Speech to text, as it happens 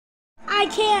I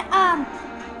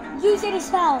can't use any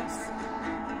spells.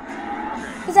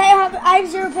 Because I have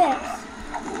 0 picks.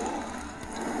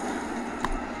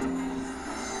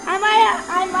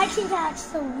 I might can catch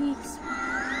the weeks.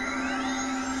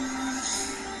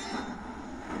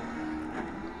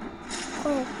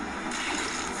 Oh.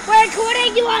 We're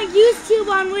recording you on YouTube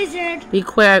on Wizard. Be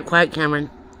quiet, Cameron.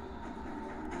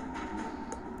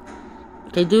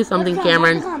 Okay, do something,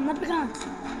 Cameron. Let me come.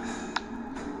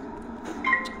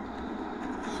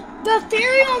 The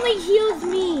fairy only heals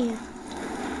me.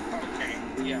 Okay,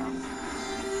 yeah.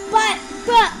 But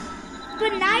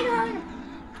Nightheart,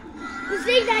 the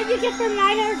thing that you get from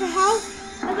Nightheart to health,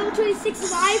 and level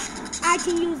 26 life, I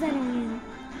can use that on you.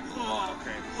 Oh,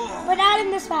 okay. But not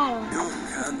in this battle. You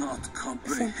cannot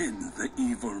comprehend the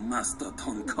evil Master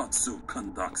Tonkatsu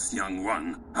conducts, young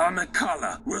one.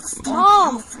 Hamekala will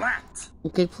stomp you flat.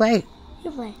 Okay, play.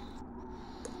 You play.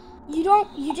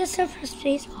 You just have a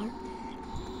space bar.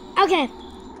 Okay.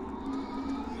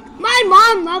 My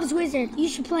mom loves Wizard. You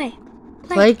should play.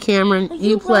 Play, Cameron.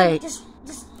 You play. Just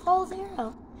follow the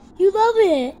arrow. You love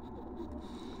it.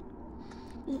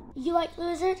 You like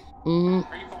Wizard? Mm-hmm.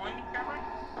 Are you following me, Cameron?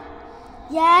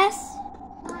 Yes.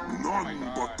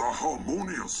 None but the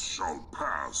harmonious shall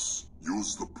pass.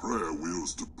 Use the prayer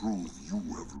wheels to prove you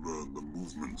have learned the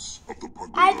movements of the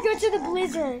pagoda. I'd go to the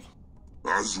blizzard.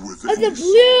 As with The any blue,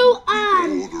 spell,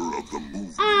 the order of the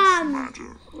movements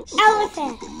matter. Start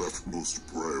elephant. with the leftmost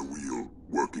prayer wheel,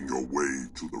 working your way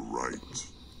to the right.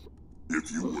 If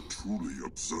you were truly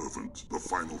observant, the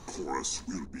final chorus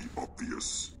will be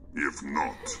obvious. If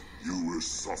not, you will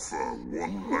suffer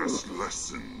one last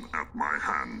lesson at my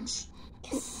hands.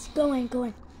 Yes, go in.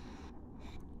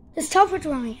 Just teleport to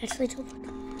Ronnie. Actually,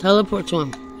 teleport. Teleport to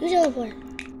him. You teleport.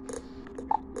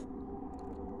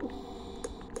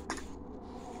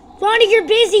 Ronnie, you're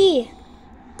busy.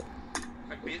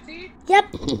 I'm busy? Yep.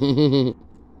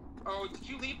 Oh, did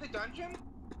you leave the dungeon?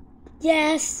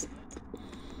 Yes.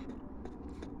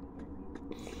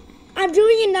 I'm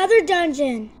doing another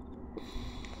dungeon.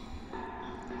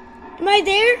 Am I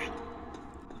there?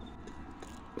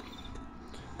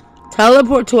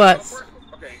 Teleport to us.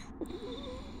 Okay.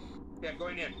 Yeah, I'm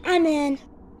going in. I'm in.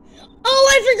 Oh,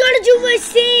 I forgot to do my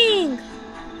thing.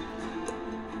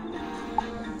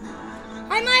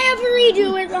 I might have to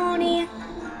redo it, Ronnie.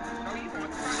 No, you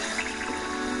won't.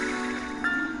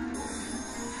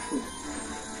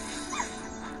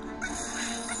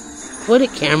 Put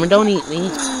it, Cameron. Don't eat me.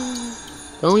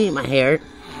 Don't eat my hair.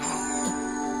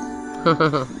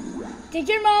 Did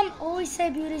your mom always say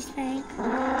beauty's pink?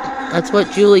 That's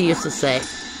what Julie used to say.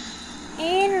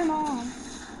 And her mom.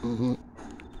 Mm-hmm.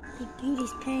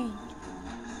 Beauty's pink.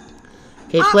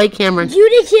 Okay, play, Cameron.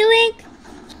 Beauty killing?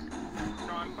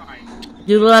 No, I'm fine.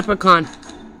 Do the leprechaun.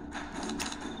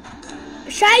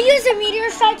 Should I use a meteor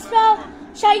strike spell?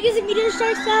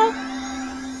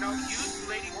 No, use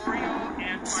Lady Oreo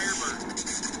and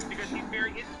Firebird. Because he's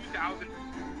very in 2,000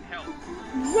 health.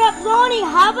 Ronnie,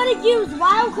 how about I use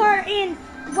Wildcard in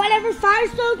whatever fire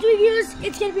spells we use?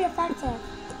 It's going to be effective.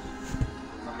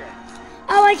 Okay.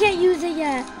 Oh, I can't use it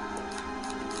yet.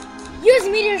 Use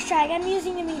meteor strike. I'm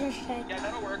using the meteor strike. Yeah,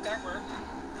 that'll work. That works.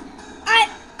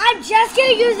 I'm just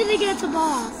going to use it against a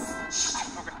boss.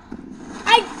 Okay.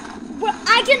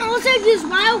 I can also use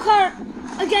Wildcard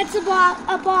against a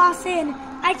boss, and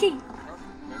I can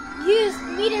use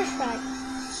meteor strike.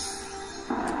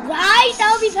 Right?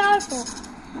 That would be powerful.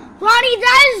 Ronnie,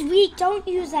 that is weak. Don't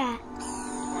use that.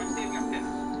 Oh, I'm saving up this.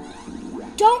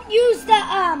 Don't use the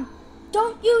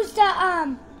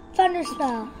thunder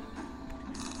spell.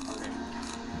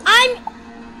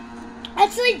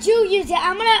 Actually do use it.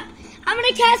 I'm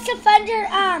gonna cast a thunder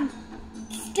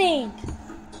thing.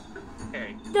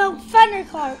 Okay. No, thunder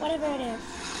card, whatever it is.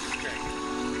 Okay.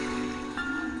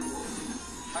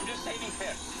 I'm just saving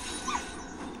pips.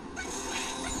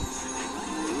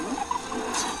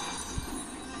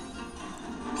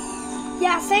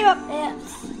 Yeah, save up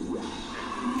pips.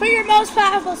 For your most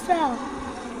powerful spell.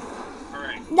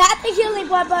 Alright. Not the healing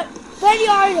one, but Lady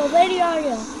Ariel. Lady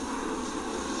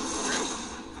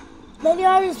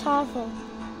Ariel is powerful.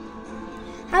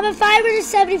 I'm at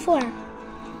 574.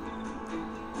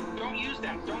 Don't use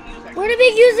that. We're gonna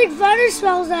be using thunder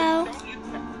spells now. Don't use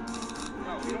that.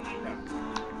 No, we don't need that.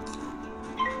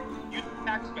 Use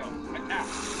attack spells. Attack.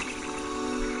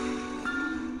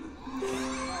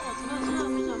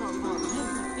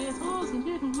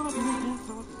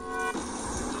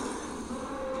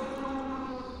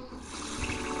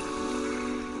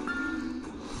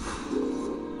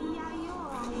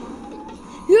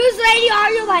 Use Lady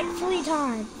Ariel like 3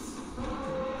 times.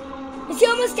 Is he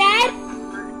almost dead?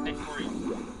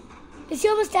 Is he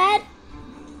almost dead?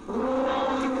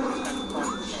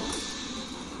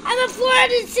 I'm at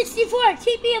 464.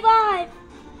 Keep me alive.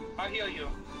 I'll heal you.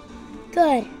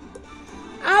 Good.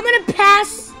 I'm gonna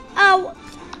pass. Oh,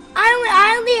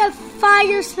 I only have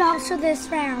fire spells for this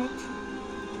round.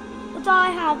 That's all I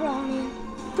have on me.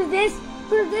 For this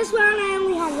round, I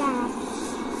only have that.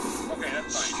 Okay,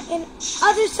 that's fine. And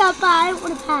other stuff, I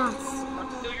want to pass.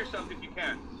 Heal yourself if you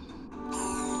can.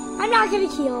 I'm not gonna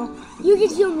heal. You can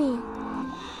heal me.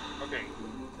 Okay.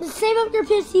 Just save up your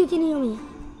pits so you can heal me.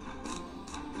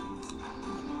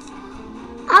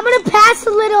 I'm gonna pass a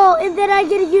little, and then I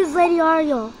get to use Lady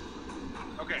Ariel.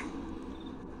 Okay.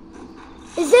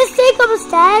 Is this thing almost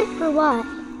dead, or what?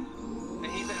 And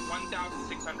he's at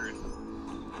 1,600.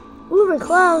 Ooh, we're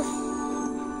close.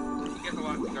 He gets a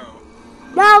lot to go.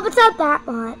 No, it's not that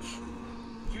much.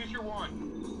 Use your wand.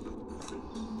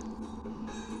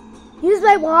 Use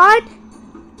my wand?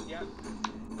 Yep.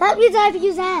 That means I have to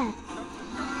use that.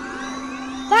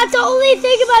 That's the only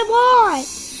thing in my wand.